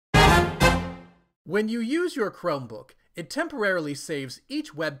When you use your Chromebook, it temporarily saves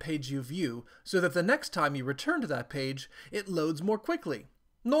each web page you view so that the next time you return to that page, it loads more quickly.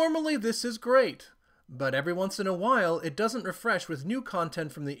 Normally this is great, but every once in a while it doesn't refresh with new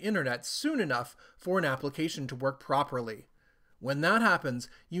content from the internet soon enough for an application to work properly. When that happens,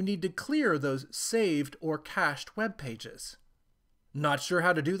 you need to clear those saved or cached web pages. Not sure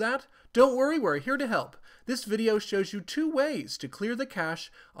how to do that? Don't worry, we're here to help. This video shows you 2 ways to clear the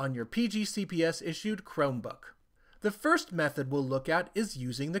cache on your PGCPS issued Chromebook. The first method we'll look at is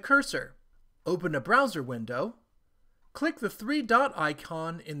using the cursor. Open a browser window. Click the 3-dot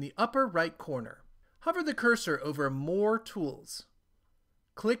icon in the upper right corner. Hover the cursor over More Tools.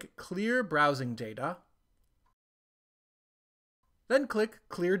 Click Clear Browsing Data. Then click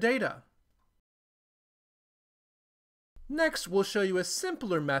Clear Data. Next, we'll show you a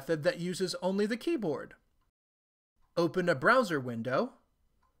simpler method that uses only the keyboard. Open a browser window.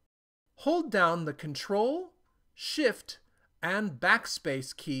 Hold down the Ctrl, Shift, and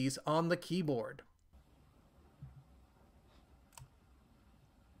Backspace keys on the keyboard.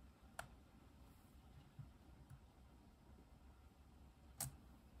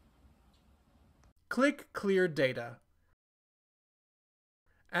 Click Clear Data.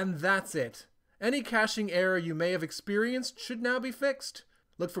 And that's it. Any caching error you may have experienced should now be fixed.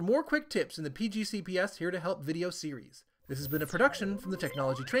 Look for more quick tips in the PGCPS Here to Help video series. This has been a production from the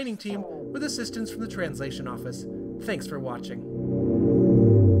Technology Training Team with assistance from the Translation Office. Thanks for watching.